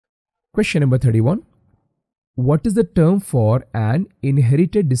Question number 31. What is the term for an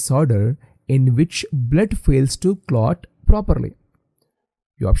inherited disorder in which blood fails to clot properly?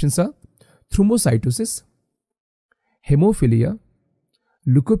 Your options are thrombocytosis, hemophilia,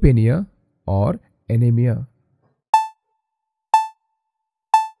 leukopenia, or anemia.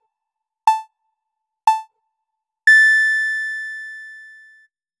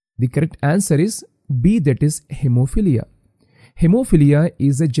 The correct answer is B, that is hemophilia. Hemophilia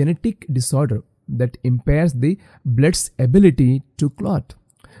is a genetic disorder that impairs the blood's ability to clot,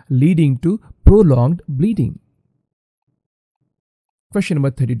 leading to prolonged bleeding. Question number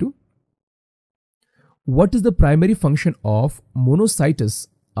 32. What is the primary function of monocytes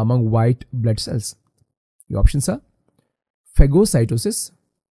among white blood cells? Your options are phagocytosis,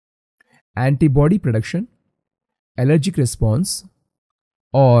 antibody production, allergic response,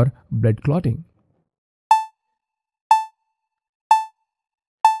 or blood clotting.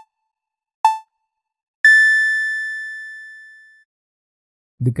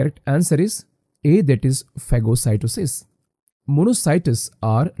 The correct answer is A, that is phagocytosis. Monocytes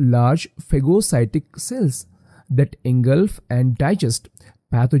are large phagocytic cells that engulf and digest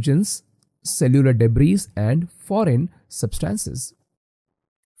pathogens, cellular debris, and foreign substances.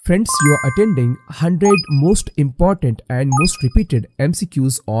 Friends, you are attending 100 most important and most repeated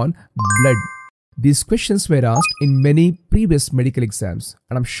MCQs on blood. These questions were asked in many previous medical exams,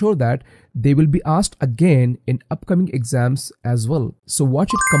 and I'm sure that they will be asked again in upcoming exams as well. So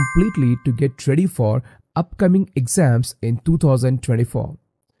watch it completely to get ready for upcoming exams in 2024.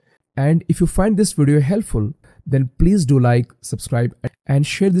 And if you find this video helpful, then please do like, subscribe, and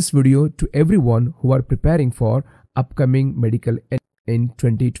share this video to everyone who are preparing for upcoming medical in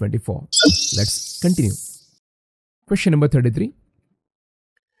 2024. Let's continue. Question number 33.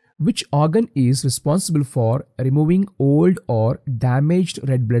 Which organ is responsible for removing old or damaged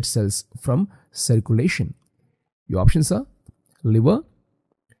red blood cells from circulation? Your options are liver,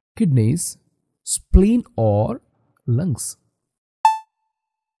 kidneys, spleen, or lungs.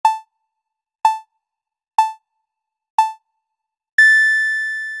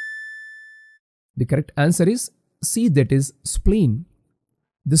 The correct answer is C, that is spleen.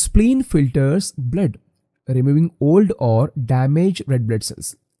 The spleen filters blood, removing old or damaged red blood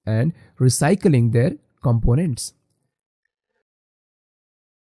cells and recycling their components.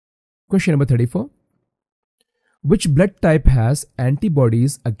 Question number 34. Which blood type has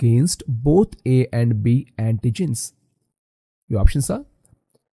antibodies against both A and B antigens? Your options are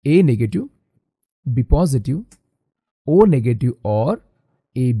A negative, B positive, O negative, or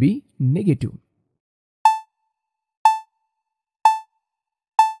AB negative.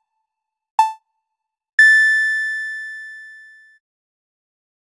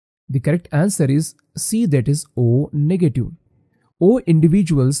 The correct answer is C, that is O negative. O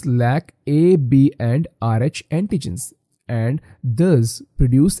individuals lack A, B, and Rh antigens and thus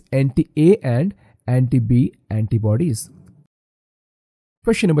produce anti-A and anti-B antibodies.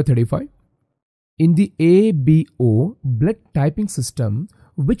 Question number 35. In the ABO blood typing system,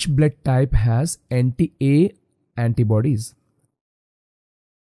 which blood type has anti-A antibodies?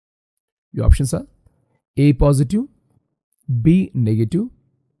 Your options are A positive, B negative,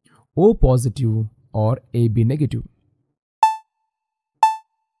 O positive, or AB negative.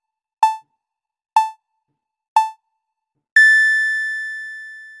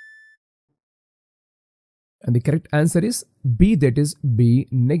 And the correct answer is B, that is B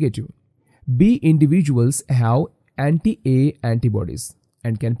negative. B individuals have anti-A antibodies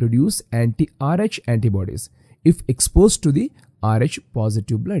and can produce anti-Rh antibodies if exposed to the Rh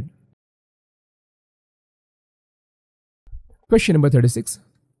positive blood. Question number 36.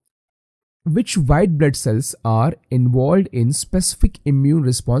 Which white blood cells are involved in specific immune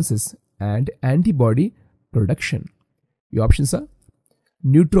responses and antibody production? Your options are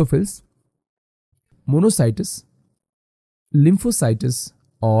neutrophils, monocytes, lymphocytes,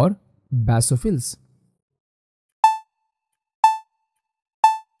 or basophils.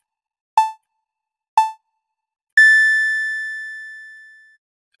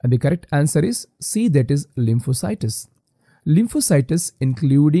 And the correct answer is C, that is lymphocytes. Lymphocytes,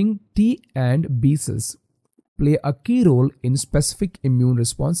 including T and B cells, play a key role in specific immune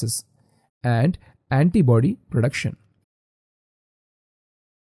responses and antibody production.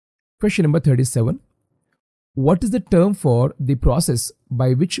 Question number 37. What is the term for the process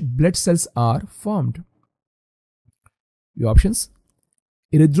by which blood cells are formed? Your options: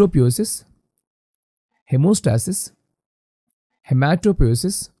 erythropoiesis, hemostasis,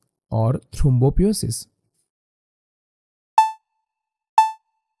 hematopoiesis, or thrombopoiesis.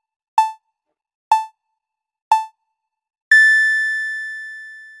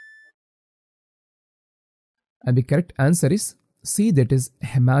 And the correct answer is C, that is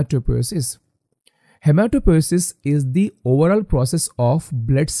hematopoiesis. Hematopoiesis is the overall process of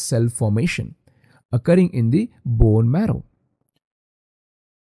blood cell formation occurring in the bone marrow.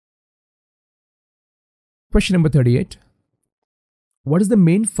 Question number 38. What is the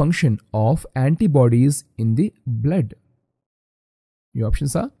main function of antibodies in the blood? Your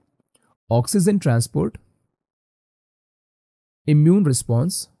options are oxygen transport, immune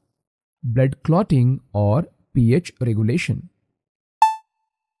response, blood clotting, or pH regulation.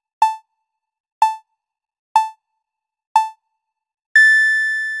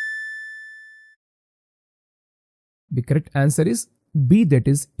 The correct answer is B, that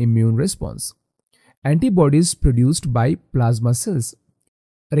is immune response. Antibodies produced by plasma cells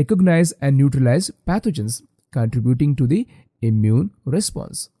recognize and neutralize pathogens, contributing to the immune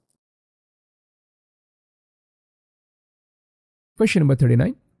response. Question number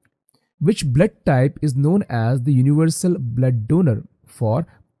 39. Which blood type is known as the universal blood donor for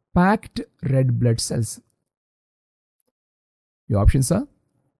packed red blood cells? Your options are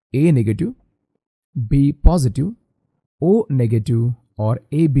A negative, B positive, O negative, or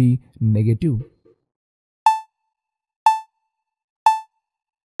AB negative.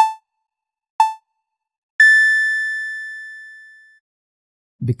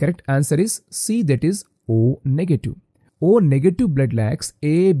 The correct answer is C, that is O negative. O negative blood lacks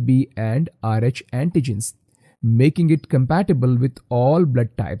A, B, and Rh antigens, making it compatible with all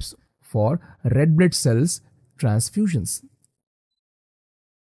blood types for red blood cells transfusions.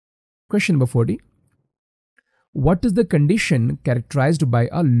 Question number 40. What is the condition characterized by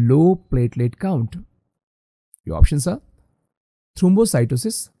a low platelet count? Your options are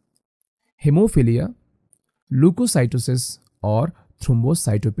thrombocytosis, hemophilia, leukocytosis, or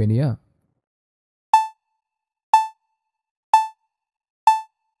thrombocytopenia.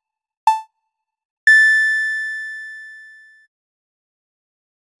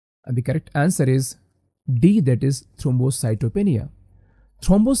 And the correct answer is D, that is thrombocytopenia.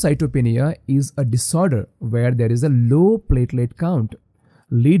 Thrombocytopenia is a disorder where there is a low platelet count,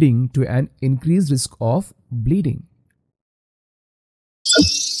 leading to an increased risk of bleeding.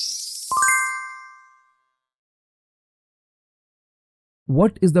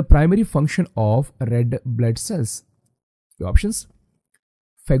 What is the primary function of red blood cells? Your options: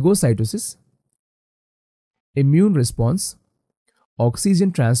 phagocytosis, immune response,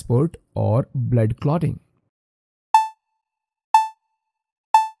 oxygen transport, or blood clotting.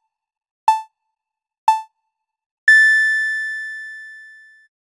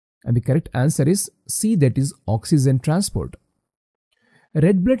 And the correct answer is C, that is oxygen transport.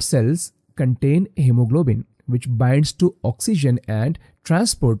 Red blood cells contain hemoglobin, which binds to oxygen and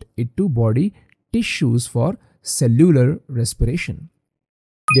transport it to body tissues for cellular respiration.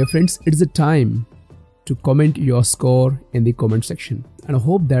 Dear friends, it is the time to comment your score in the comment section, and I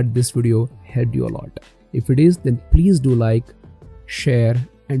hope that this video helped you a lot. If it is, then please do like, share,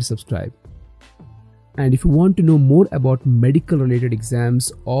 and subscribe. And if you want to know more about medical related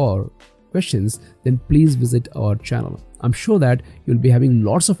exams or questions, then please visit our channel. I'm sure that you'll be having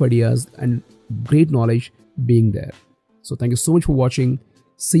lots of ideas and great knowledge being there. So thank you so much for watching.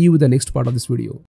 See you with the next part of this video.